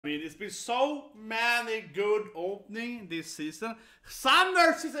mean, it's been so many good opening this season.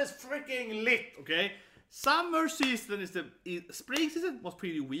 Summer season is freaking lit, okay? Summer season is spring season was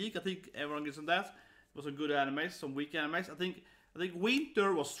pretty weak. I think everyone gets on that. It was a good anime, some weak animes. I think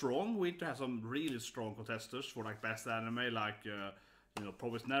winter was strong. Winter has some really strong contesters for like best anime, like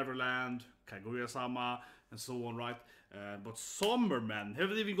Promised Neverland, Kaguya-sama, and so on, right? But summer, man,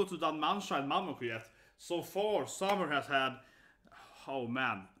 haven't even got to that Manshine Mamoku yet. So far, summer has had, oh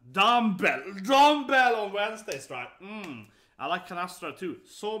man, dumbbell on Wednesdays, right? I like Canastra too.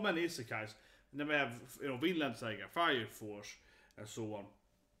 So many isekais. And then we have, Vinland Saga, Fire Force, and so on.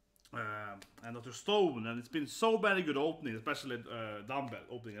 And Dr. Stone, and it's been so many good openings, especially Dumbbell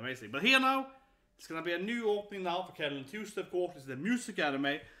opening, amazing. But here now, it's gonna be a new opening now for Carole and Tuesday, of course. It's the music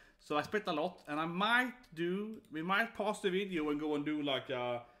anime, so I expect a lot. And we might pause the video and go and do like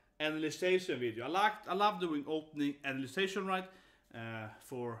a analyzation video. I love doing opening analyzation, right?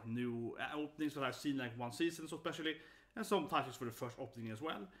 For new openings that I've seen like one season, so especially, and some titles for the first opening as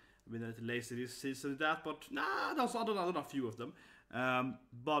well. I've been a little lazy this season with that, but nah, I don't know a few of them.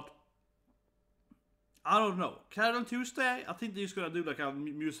 But I don't know. Carole and Tuesday, I think they're just gonna do like a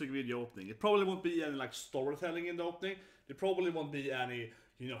music video opening. It probably won't be any like storytelling in the opening. There probably won't be any,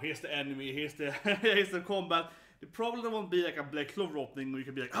 here's the enemy, here's the here's the combat. There probably won't be like a Black Clover opening where you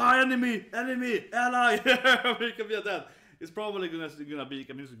can be like, enemy, ally. We can be at that. It's probably gonna be like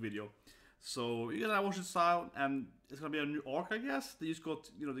a music video. So you're gonna watch it out, and it's gonna be a new arc, I guess. They just got,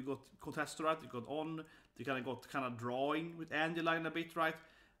 they got contester, right? They got on. They kind of drawing with Angela in a bit, right?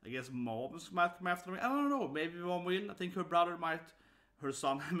 I guess moms might come after me. I don't know. Maybe one will. I think her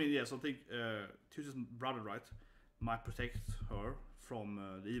son. I mean, yes. I think Tuesday's brother, right, might protect her from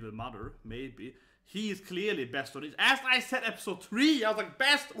the evil mother. Maybe he is clearly best Onisha. As I said, episode 3, I was like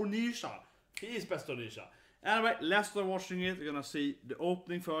best Onisha. He is best Onisha. Anyway, let's start watching it. We're gonna see the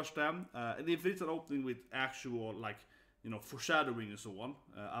opening first then. And if it's an opening with actual, like, foreshadowing and so on,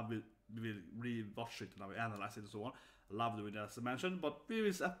 I will re-watch it and I will analyze it and so on. I love doing that, as I mentioned, but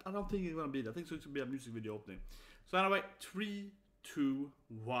I don't think it's gonna be that. I think it's gonna be a music video opening. So anyway, 3, 2,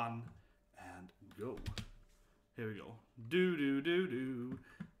 1, and go. Here we go. Do.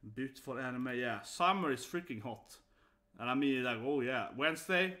 Beautiful anime, yeah. Summer is freaking hot. And I mean, like, oh yeah.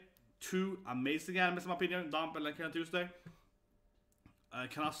 Wednesday, 2 amazing animes in my opinion. Dumbbell and Carole and Tuesday.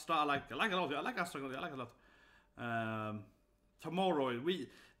 Canastra, I like a lot. I like Astra, I like a lot. Tomorrow,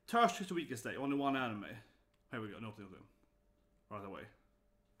 Thursday's the weakest day. Only one anime. Here we go. Nothing. Right away.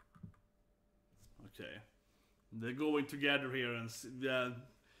 Okay. They're going together here and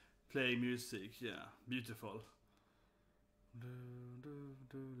play music. Yeah, beautiful.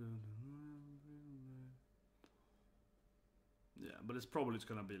 Yeah, but it's probably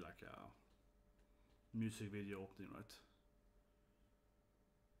gonna be like a music video opening, right?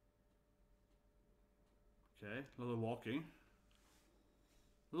 Okay, a lot of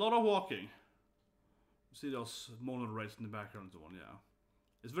walking. You see those monorails in the background and so on, yeah.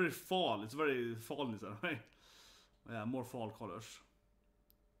 It's very fall. It's very fall in this anime. Yeah, more fall colors.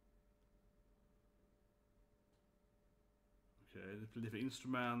 Okay, they play different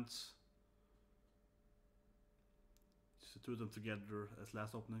instruments. Just two of them together as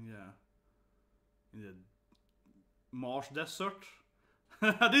last opening, yeah. In the Marsh Desert.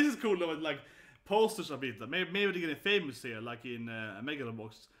 This is cool though, like posters a bit. Maybe they're getting famous here, like in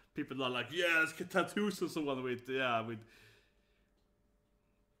Megalobox. People are like, yeah, let's get tattoos and so on with. That's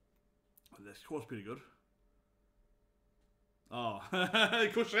of course pretty good. Oh,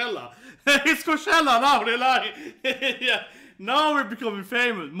 Coachella. It's Coachella now, they're like, yeah. Now we're becoming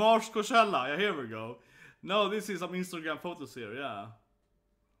famous. Marsh Coachella, yeah, here we go. No, this is some Instagram photos here, yeah.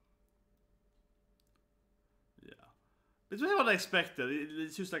 Yeah. It's really what I expected.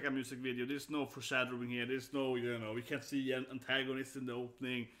 It's just like a music video. There's no foreshadowing here. There's no, we can't see an antagonist in the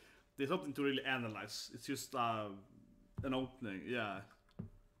opening. There's nothing to really analyze. It's just an opening, yeah.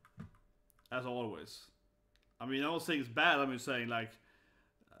 As always. I mean, I don't say it's bad. I'm just saying, like,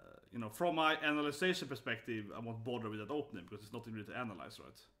 from my analyzation perspective, I won't bother with that opening because it's nothing really to analyze,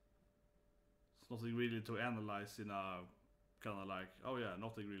 right? It's nothing really to analyze in a kind of like, oh yeah,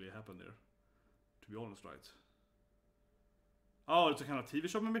 nothing really happened there. To be honest, right? Oh, it's a kind of TV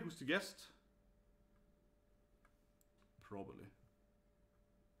show maybe? Who's the guest? Probably.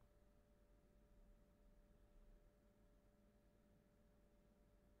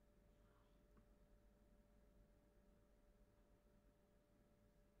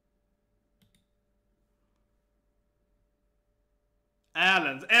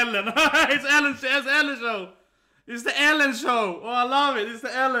 Ellen. It's Ellen show. It's the Ellen show. Oh, I love it. It's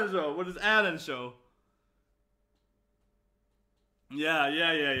the Ellen show. What is Ellen show? Yeah.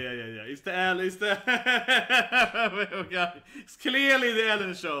 It's the Ellen. It's the. Okay. It's clearly the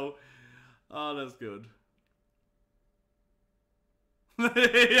Ellen show. Oh, that's good.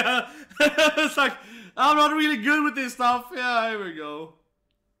 Yeah. It's like, I'm not really good with this stuff. Yeah, here we go.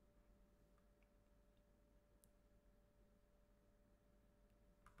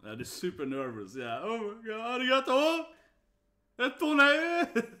 They're super nervous. Yeah. Oh my god, arigato. Ettone.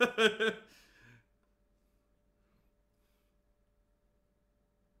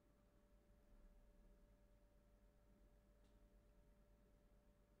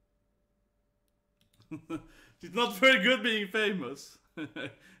 He's not very good being famous.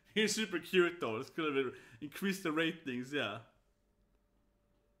 He's super cute though. It's gonna increase the ratings, yeah.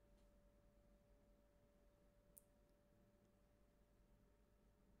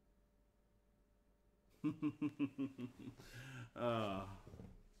 I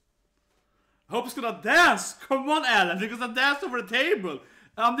hope he's gonna dance. Come on, Alan. He's gonna dance over the table.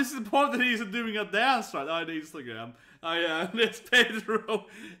 This is the point that he's doing a dance right on Instagram. Let's pay the row.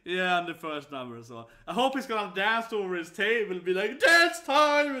 Yeah, on the first number. So I hope he's gonna dance over his table and be like, dance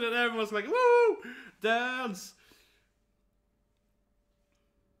time! And then everyone's like, woo! Dance!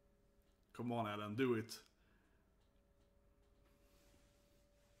 Come on, Alan, do it.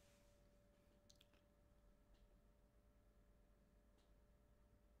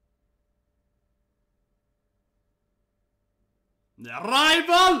 Yeah,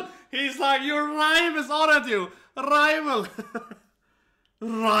 rival! He's like, your rivals, aren't you? Rival!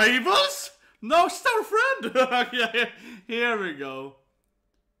 Rivals? No, it's our friend! Yeah, here we go.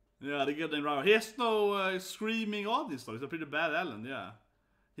 Yeah, they get them rival. He has no screaming audience though. He's a pretty bad Ellen, yeah.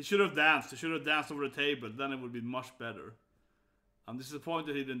 He should have danced. He should have danced over the table. Then it would be much better. I'm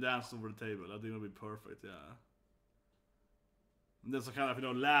disappointed he didn't dance over the table. I think it would be perfect, yeah. And there's a kind of, you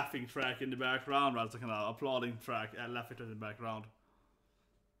know, laughing track in the background, right? It's a kind of applauding track, laughing track in the background.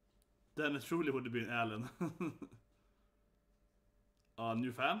 Then it truly would have been Alan.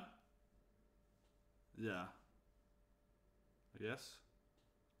 New fan? Yeah. I guess.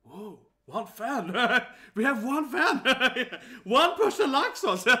 Whoa, one fan! We have one fan! One person likes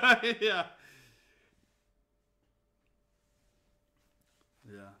us! Yeah.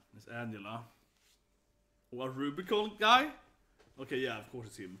 Yeah, it's Angela. Or Rubicon guy? Okay, yeah, of course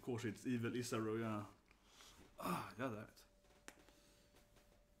it's him. Of course it's Evil Isaro, yeah. Ah, I got that.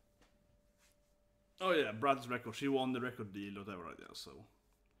 Oh yeah, Brad's record. She won the record deal, whatever, right? Yeah, so.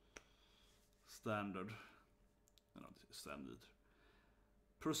 Standard. No, standard.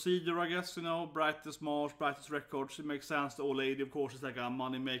 Procedure, I guess, you know. Brightest Marsh, Brightest Records. It makes sense. The old lady, of course, is like a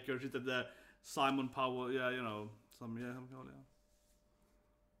money maker. She's at the Simon Powell, yeah, you know. Some, yeah, yeah.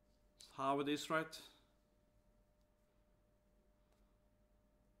 How it is, right?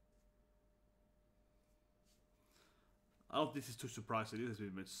 I don't think this is too surprising. This is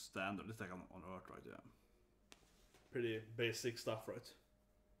pretty much standard. It's like on Earth, right? Yeah. Pretty basic stuff, right?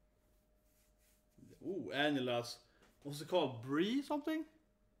 Ooh, Angela's. What's it called? Bree something?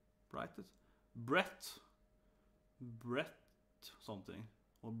 Brightest? Brett something.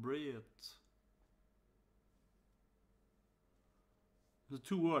 Or Brett. There's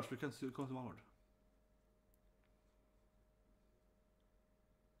two words, we can't still come to one word.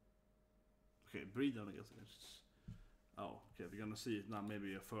 Okay, Bree then I guess. Oh, okay, we're gonna see it now.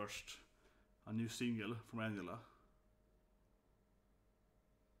 Maybe a new single from Angela.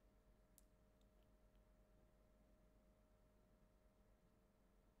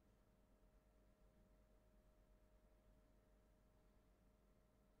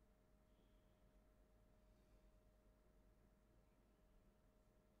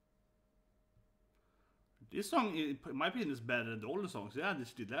 This song, in my opinion, is better than the older songs. Yeah,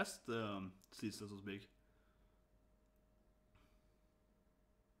 this did last season was big.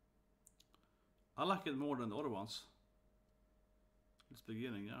 I like it more than the other ones. This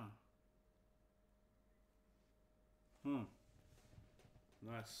beginning, yeah.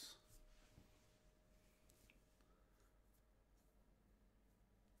 Nice.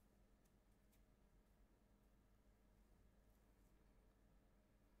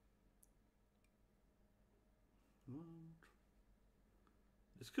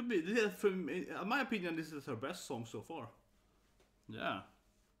 This could be, in my opinion, this is her best song so far. Yeah.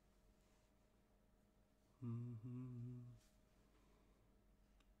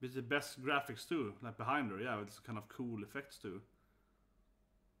 With the best graphics too, like behind her, yeah, with kind of cool effects too.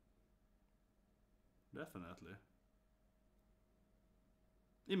 Definitely.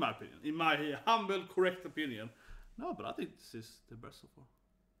 In my opinion, in my humble, correct opinion. No, but I think this is the best so far.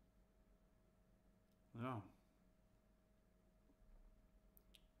 Yeah.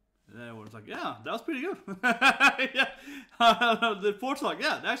 And everyone's like, yeah, that was pretty good. Yeah. The report's like,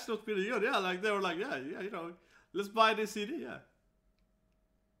 yeah, that actually was pretty good. Yeah, like they were like, yeah, you know, let's buy this CD. Yeah.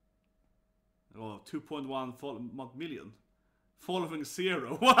 Oh, 2.1 million. Following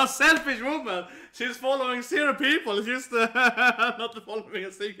 0. What a selfish woman! She's following 0 people. She's not following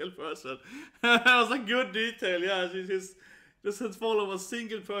a single person. That was a good detail. Yeah, she's just follow a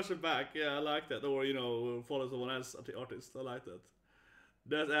single person back. Yeah, I like that. Or you know, follow someone else, the artist. I like that.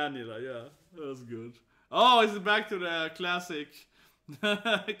 That's Angela. Yeah, that was good. Oh, it's back to the classic,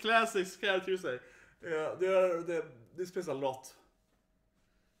 classic Carole Tuesday. Yeah, this plays a lot.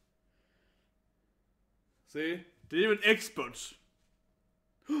 See? They're even experts.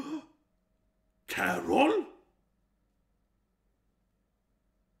 Carole?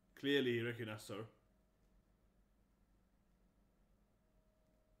 Clearly he recognized her.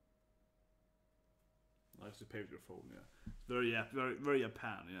 Nice to pay with your phone, yeah. Very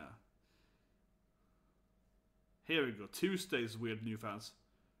Japan, yeah. Here we go. Tuesday's weird new fans.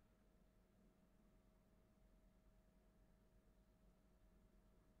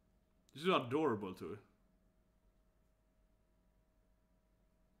 This is adorable too.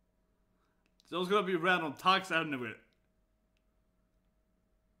 There's gonna be random tags anywhere.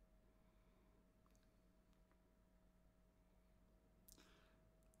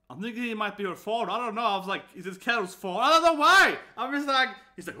 I'm thinking he might be her father. I don't know. I was like, is this Carole's father? I don't know why. I'm just like,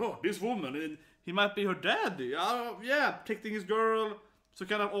 he's like, oh, this woman, and he might be her daddy. Yeah, protecting his girl. So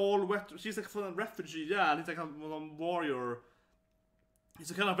kind of all wet. She's like a refugee, yeah, and he's like a warrior.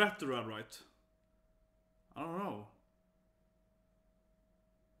 He's a kind of veteran, right? I don't know.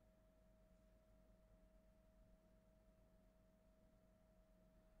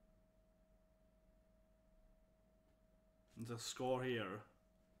 There's a scar here.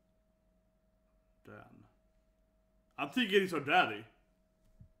 Dan. I'm thinking it's her daddy.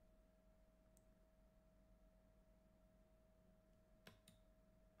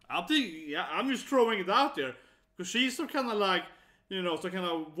 I'm thinking, yeah, I'm just throwing it out there. Because she's so kind of like, you know, some kind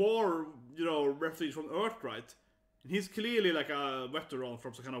of war, you know, refugee from Earth, right? And he's clearly like a veteran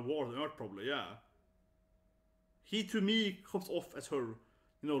from some kind of war on Earth, probably, yeah. He, to me, comes off as her,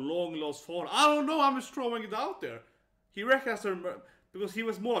 you know, long lost father. I don't know, I'm just throwing it out there. He recognized her because he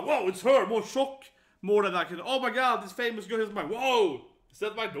was more like, whoa, it's her, more shock, more than like, oh my god, this famous girl is mine. Whoa, is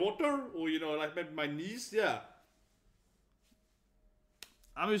that my daughter? Or, you know, like maybe my niece, yeah.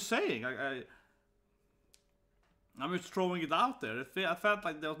 I'm just saying, I'm just throwing it out there. I felt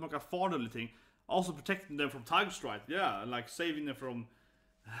like there was like a fatherly thing. Also protecting them from Tiger Strike, yeah, and like saving them from,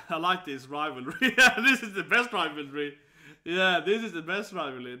 I like this rivalry. Yeah, this is the best rivalry. Yeah, this is the best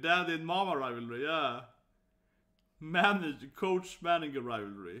rivalry. Daddy and mama rivalry, yeah. Coach-manager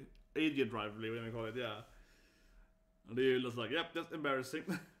rivalry. Agent rivalry, whatever you call it, yeah. And they're just like, yep, that's embarrassing.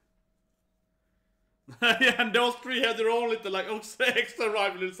 Yeah, and those three had their own little, like, extra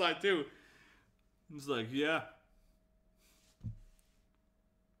rivalry inside too. It's like, yeah.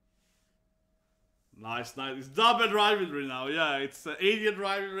 Nice. It's double rivalry now, yeah. It's agent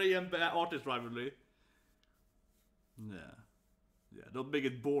rivalry and artist rivalry. Yeah. Yeah, don't make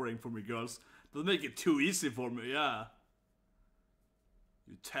it boring for me, girls. Don't make it too easy for me, yeah.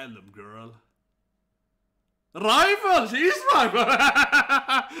 You tell them, girl. Rival! She's rival!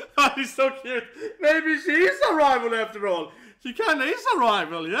 Oh, he's so cute. Maybe she's a rival after all. She kinda is a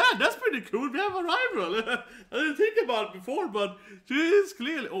rival, yeah. That's pretty cool. We have a rival. I didn't think about it before, but she is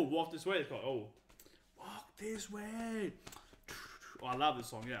clearly. Oh, walk this way. It's called. Oh, walk this way. Oh, I love this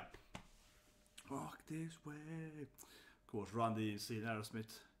song, yeah. Walk this way. Of course, Run DMC and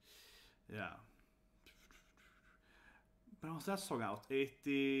Aerosmith. Yeah. When was that song out?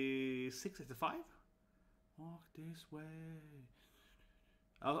 86, 85? Walk this way.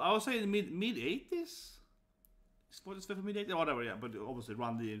 I would say in the mid 80s. Spoilers for mid 80s, whatever. Yeah, but obviously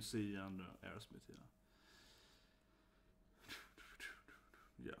Run DMC and Aerosmith. Yeah.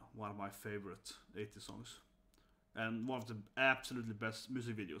 Yeah, one of my favorite 80s songs, and one of the absolutely best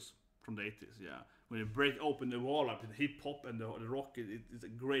music videos from the 80s. Yeah, when you break open the wall up with hip hop and the rock, it's a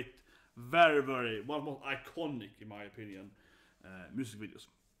great, very one of the most iconic, in my opinion, music videos.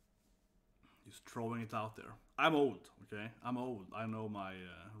 Just throwing it out there. I'm old, okay? I'm old. I know my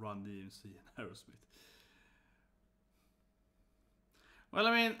Run DMC and Aerosmith. Well,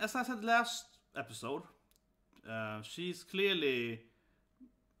 I mean, as I said last episode, she's clearly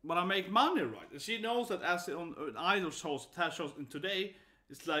wanna make money, right? And she knows that as on idol shows, talent shows, and today,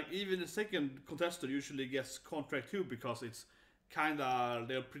 it's like even the second contestant usually gets contract too, because it's kinda,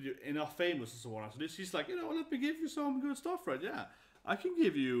 they're pretty enough famous and so on. So she's like, you know, let me give you some good stuff, right? Yeah, I can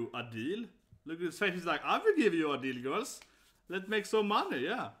give you a deal. Look at his face, he's like, I will give you a deal, girls. Let's make some money,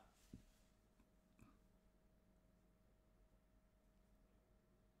 yeah.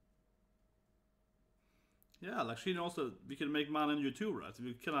 Yeah, like she knows that we can make money in you too, right?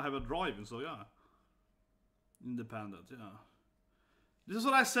 We cannot have a driving, so yeah. Independent, yeah. This is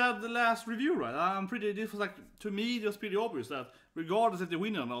what I said the last review, right? This was like, to me, it was pretty obvious that regardless if they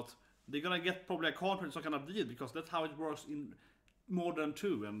win or not, they're gonna get probably a contract, some kind of deal, because that's how it works in more than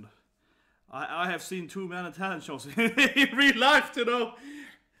two. And I have seen too many talent shows in real life to know.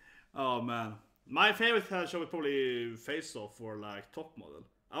 Oh man. My favorite talent show is probably Face Off or like Top Model.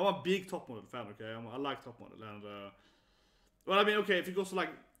 I'm a big Top Model fan, okay? I like Top Model. And, well, I mean, okay, if it goes to like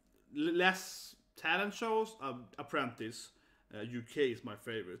less talent shows, Apprentice, UK is my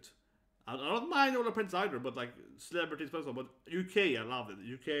favorite. I don't mind All Apprentice either, but like celebrities, but UK, I love it.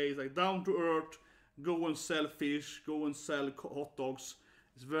 UK is like down to earth, go and sell fish, go and sell hot dogs.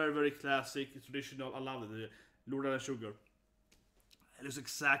 It's very, very classic, it's traditional, I love it. Lord and Sugar. It looks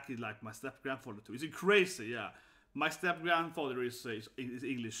exactly like my step-grandfather too. Is it crazy? Yeah. My step-grandfather is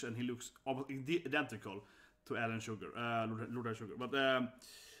English and he looks almost identical to Alan Sugar, Lord and Sugar. But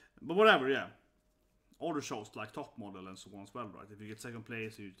whatever, yeah. All the shows like Top Model and so on as well, right? If you get second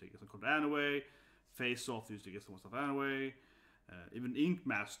place, you take some content anyway. Face Off, you used to get some stuff anyway. Even Ink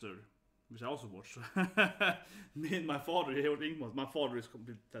Master, which I also watched. Me and my father, he watched Ink Master. My father is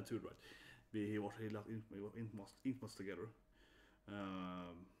completely tattooed, right? He loved Ink Master together.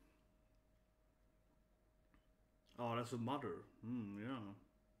 Oh, that's a mother. Yeah.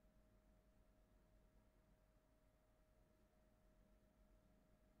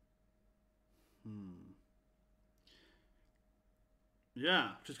 Yeah,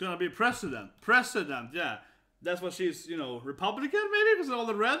 she's gonna be president. President, yeah. That's what she's, you know, Republican maybe? Because all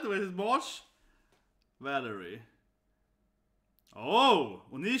the red with his march. Valerie. Oh,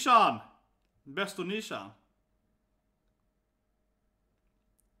 Onishan. Best Onishan.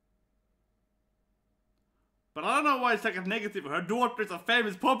 But I don't know why it's like a negative. Her daughter is a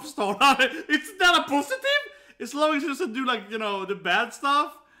famous pop star. It's not a positive? As long as she doesn't do like, you know, the bad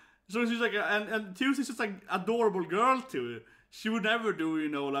stuff. So she's like, and Tuesday's just like adorable girl too. She would never do, you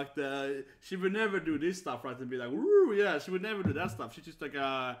know, like she would never do this stuff, right? And be like, woo, yeah, she would never do that stuff. She's just like,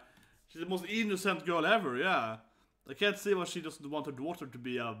 she's the most innocent girl ever, yeah. I can't see why she doesn't want her daughter to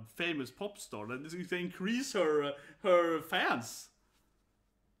be a famous pop star. That this is to increase her fans.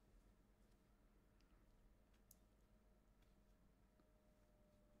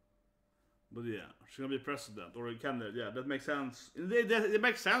 But yeah, she's gonna be president or a candidate. Yeah, that makes sense. It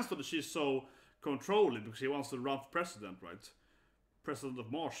makes sense that she's so controlling because she wants to run for president, right? President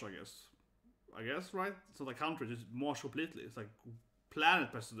of Mars, I guess. I guess, right? It's not a country, it's Mars completely. It's like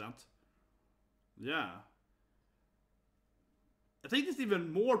planet president. Yeah. I think there's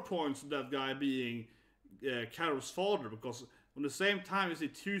even more points to that guy being Carole's father, because on the same time you see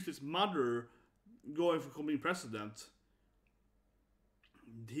Tuesday's mother going for being president.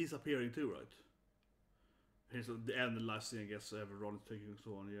 He's appearing too, right? Here's the end of the last thing, I guess, everyone is thinking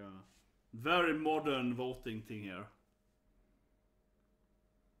so on, yeah. Very modern voting thing here.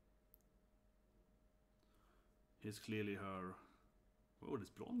 He's clearly her... Oh, this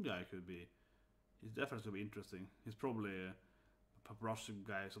blonde guy could be... He's definitely gonna be interesting. He's probably a paparazzi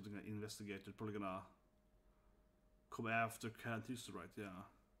guy, something like investigator, probably gonna come after Karen Tuesday, right? Yeah.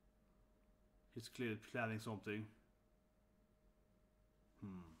 He's clearly planning something.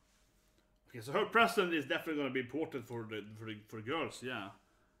 Okay, so her president is definitely going to be important for the girls, yeah.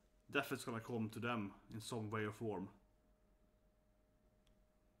 Definitely it's going to come to them in some way or form.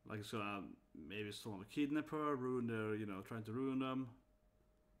 Like it's going to maybe someone kidnap her, ruin their, you know, trying to ruin them.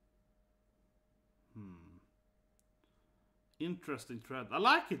 Interesting thread. I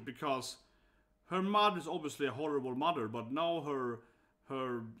like it because her mother is obviously a horrible mother, but now her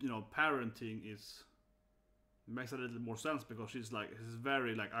you know, parenting is... makes a little more sense because she's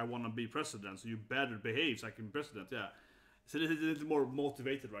very like, I want to be president, so you better behave so I can be president, yeah. It's a little more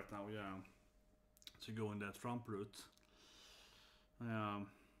motivated right now, yeah, to go in that Trump route.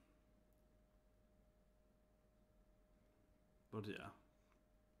 But yeah,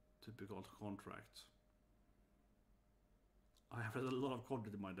 typical contract. I have read a lot of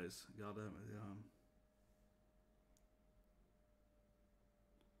content in my days, god damn it, yeah.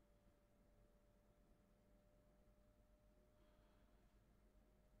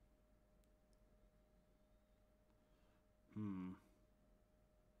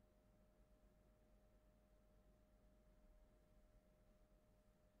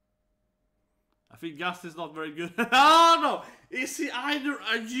 I think Gus is not very good. I don't know. Is he either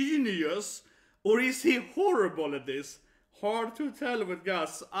a genius or is he horrible at this? Hard to tell with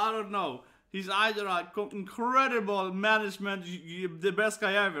Gus. I don't know. He's either an incredible management, the best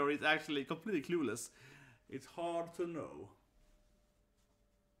guy ever, or he's actually completely clueless. It's hard to know.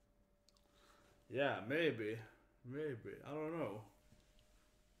 Yeah, maybe. Maybe. I don't know.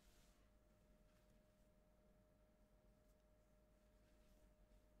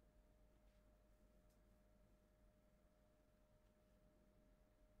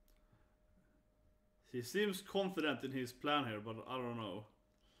 He seems confident in his plan here, but I don't know.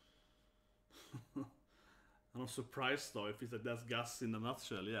 I'm not surprised though if he said that's Gus in a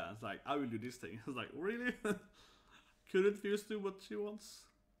nutshell. Yeah, it's like, I will do this thing. It's like, really? Couldn't Fuse do what she wants?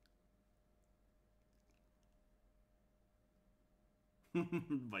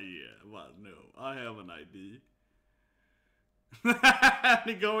 But yeah, well, no, I have an idea.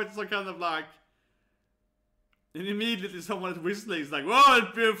 He go into some kind of like, and immediately someone is whistling. It's like,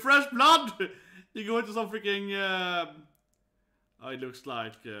 whoa, fresh blood! You go into some freaking. Oh, it looks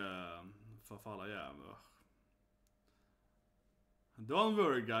like. Farfalla, yeah. Don't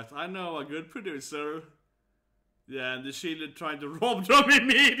worry, guys. I know a good producer. Yeah, and the Shield trying to rob them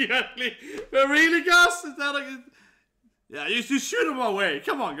immediately. But really, Gus? Is that like? Yeah, you should shoot them away.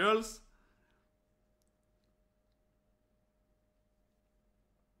 Come on, girls.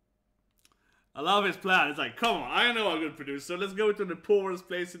 I love his plan. It's like, come on, I know a good producer. Let's go to the poorest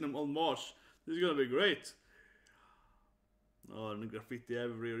place in on Mars. This is gonna be great. Oh, and the graffiti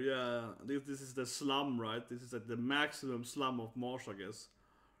everywhere. Yeah, this is the slum, right? This is like the maximum slum of Mars, I guess.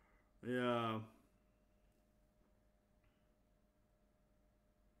 Yeah.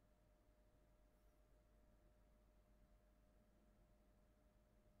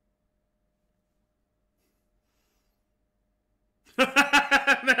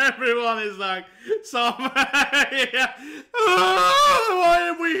 And everyone is like, yeah. Oh, why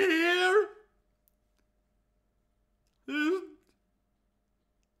are we here?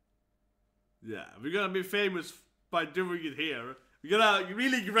 Yeah, we're gonna be famous by doing it here. We're gonna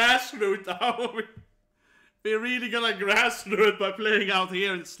really grassroots now. We're really gonna grassroots by playing out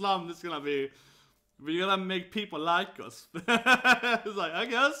here in slum. It's gonna be, we're gonna make people like us. It's like, I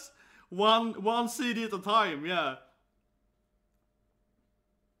guess one CD at a time. Yeah.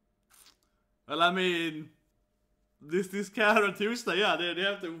 Well, I mean, this Carole Tuesday, yeah, they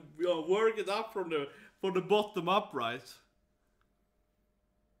have to work it up from the bottom up, right?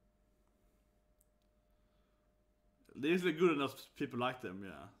 These are good enough people like them,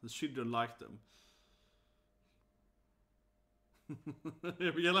 yeah. The children like them.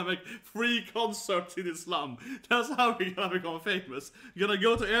 We're gonna make free concerts in the slum. That's how we're gonna become famous. We're gonna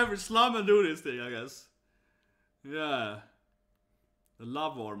go to every slum and do this thing, I guess. Yeah. The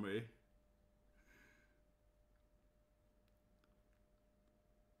Love Army.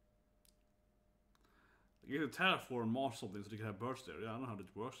 You get a terraform Mars something so they can have birds there. Yeah, I don't know how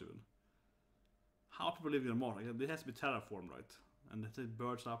that works even. How people live in Mars? Like, it has to be terraformed, right? And there's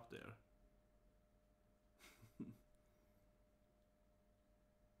birds up there.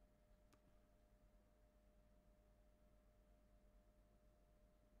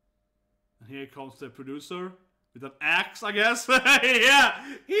 And here comes the producer with an axe, I guess. Yeah,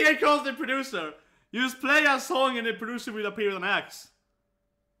 here comes the producer. You just play a song and the producer will appear with an axe.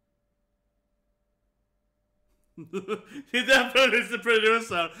 He definitely is the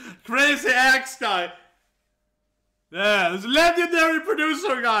producer. Crazy axe guy. Yeah, this legendary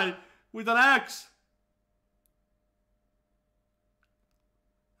producer guy with an axe.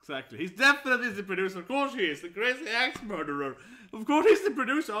 Exactly. He's definitely the producer. Of course he is. The crazy axe murderer. Of course he's the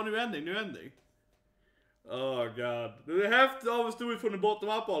producer. Oh, new ending. Oh god. They have to always do it from the bottom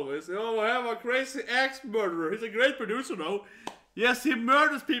up always. Oh, I have a crazy axe murderer. He's a great producer though. Yes, he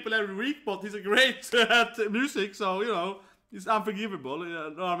murders people every week, but he's a great at music, so, you know, it's unforgivable.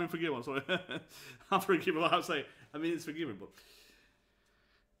 No, I mean forgivable, sorry. Unforgivable, I say. I mean, it's forgivable.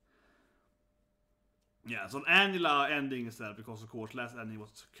 Yeah, so Angela ending instead, because of course last ending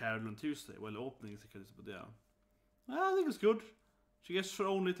was Carole on Tuesday. Well, the opening is but yeah. I think it's good. She gets her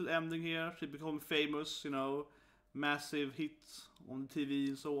own little ending here. She becomes famous, you know, massive hits on the TV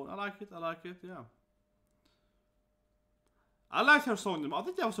and so on. I like it, yeah. I liked her song. I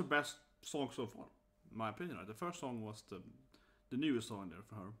think that was her best song so far, in my opinion. Right? The first song was the newest song there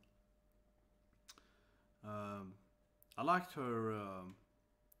for her. I liked her.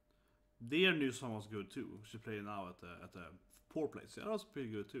 Their new song was good too. She played now at the poor place. Yeah, that was pretty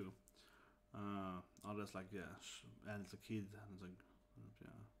good too. Others like and it's a kid. And it's yeah.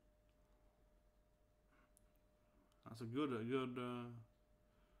 That's a good.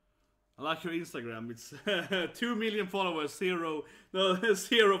 I like her Instagram. It's 2 million followers, zero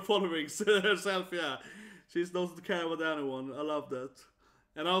followings herself. Yeah, she doesn't care about anyone. I love that.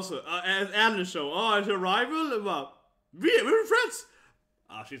 And also, Alan show. Oh, it's your rival. We're friends.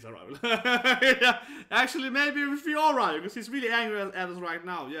 Ah, she's a rival. Yeah, actually, maybe if we are rival, because he's really angry at us right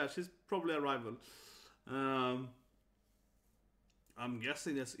now. Yeah, she's probably a rival. I'm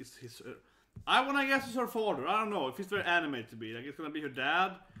guessing this is his. I wanna guess it's her father. I don't know if it's very animated to be. Like it's gonna be her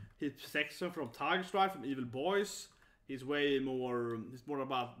dad. He's section from Tiger Stripe from Evil Boys. He's way more. It's more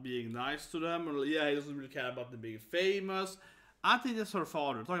about being nice to them. Or, yeah, he doesn't really care about them being famous. I think that's her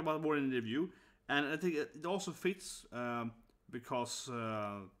father. Talking about more in the review, and I think it also fits because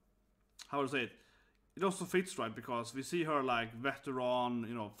how to say it. It also fits, right? Because we see her like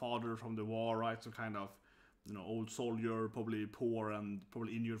veteran, father from the war, right? So kind of, old soldier, probably poor and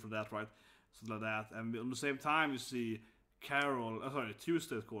probably injured for that, right? Something like that. And at the same time, you see Carole,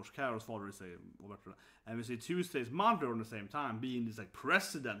 Tuesday, of course. Carole's father is a veteran, and we see Tuesday's mother on the same time being this like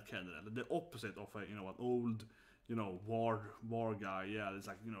president candidate, the opposite of a an old war guy. Yeah, it's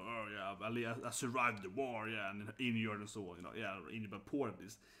like oh yeah, I survived the war, yeah, and injured and so on, yeah, injured but poor at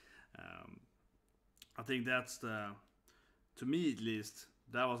least. I think that's to me at least,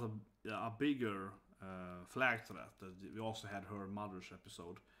 that was a bigger flag to that we also had her mother's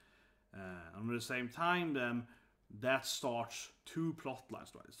episode. And at the same time, then that starts two plot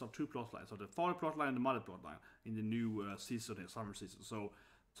lines, right? It starts two plot lines. So the father plot line and the mother plot line in the new season, the summer season. So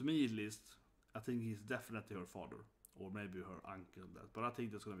to me at least, I think he's definitely her father, or maybe her uncle. But I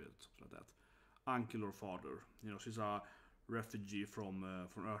think that's gonna be something like that, uncle or father. She's a refugee from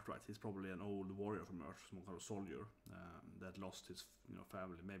Earth, right? He's probably an old warrior from Earth, some kind of soldier that lost his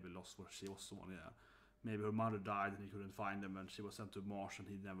family, maybe lost where she was someone. Yeah, maybe her mother died and he couldn't find them, and she was sent to Mars, and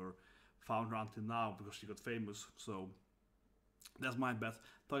he never found her until now because she got famous. So that's my bet.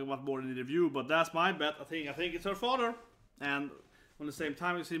 Talking about more in the review, but that's my bet. I think it's her father, and on the same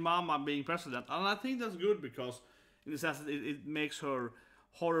time you see Mama being president, and I think that's good because in the sense that it makes her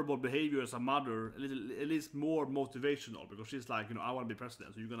horrible behavior as a mother at least more motivational, because she's like, I want to be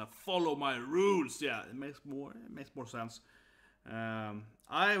president, so you're gonna follow my rules. Yeah, it makes more sense.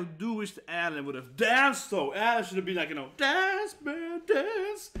 I do wish Alan would have danced though. Alan should have been like, dance, man,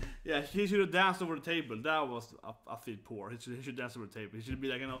 dance. Yeah, he should have danced over the table. That was, I feel poor. He should dance over the table. He should be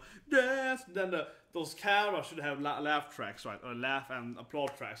like, dance. Then those cameras should have laugh tracks, right? Or laugh and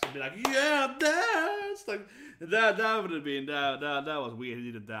applaud tracks. And be like, yeah, dance. Like that would have been, that was weird.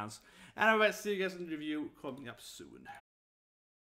 He didn't dance. Anyway, see you guys in the review coming up soon.